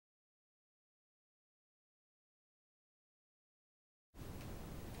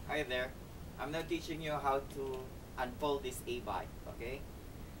Hi there. I'm now teaching you how to unfold this A-bike, okay?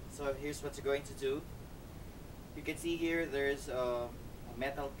 So here's what you're going to do. You can see here there's a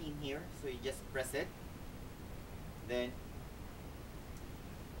metal pin here, so you just press it, then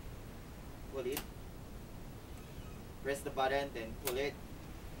pull it, press the button, then pull it,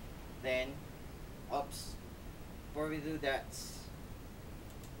 then oops. Before we do that,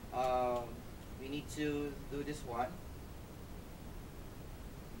 we need to do this one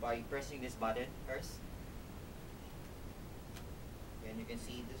by pressing this button first. And you can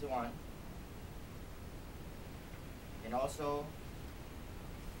see this one, and also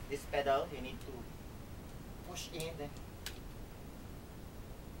this pedal you need to push in, then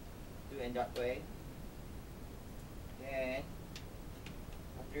do in that way. Then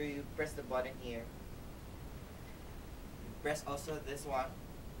after you press the button here, you press also this one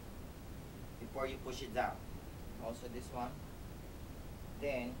before you push it down, also this one,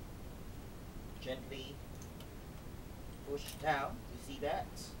 then gently push down. You see that?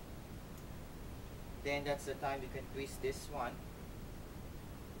 Then that's the time you can twist this one.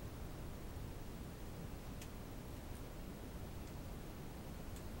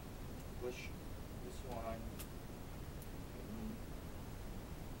 Push this one.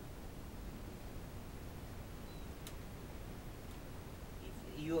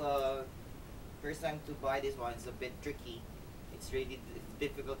 If you first time to buy this one, it's a bit tricky. It's really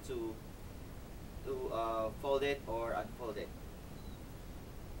difficult to fold it or unfold it.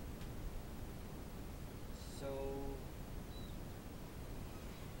 So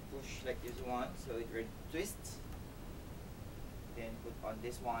push like this one, so it will twist. Then put on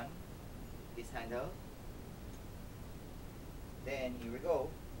this one, this handle. Then here we go.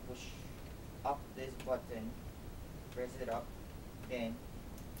 Push up this button, press it up, then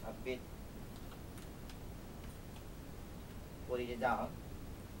a bit pull it down.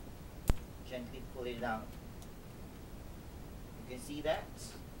 Gently pull it down. You can see that.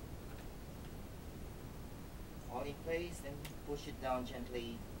 All in place, then push it down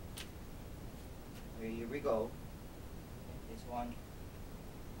gently. Here we go. This one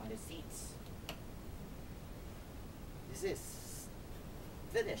on the seats. This is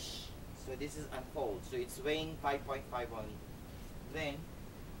finish. So this is unfold. So it's weighing 5.5 only. Then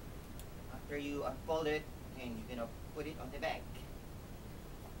after you unfold it, and you're gonna put it on the back.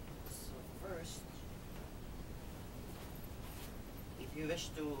 So first, if you wish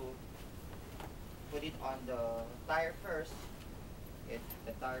to put it on the tire first, get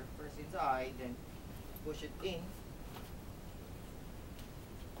the tire first inside, then push it in.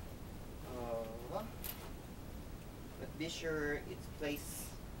 But be sure it's placed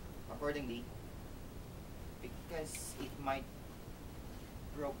accordingly, because it might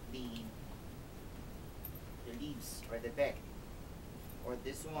broke the leaves or the back. Or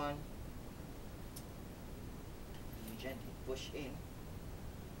this one, you gently push in.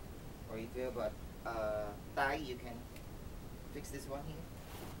 Or if you have a tie, you can fix this one here.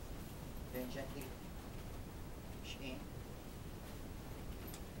 Then gently push in.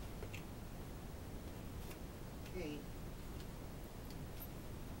 Okay.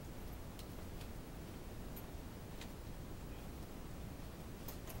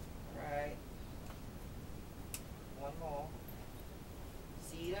 Alright. One more.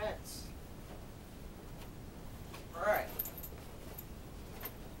 See that? Alright.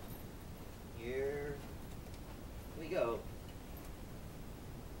 Here we go.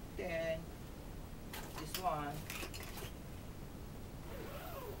 Then this one,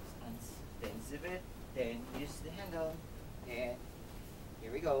 then zip it, then use the handle, and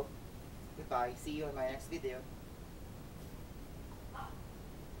here we go. Goodbye. See you in my next video.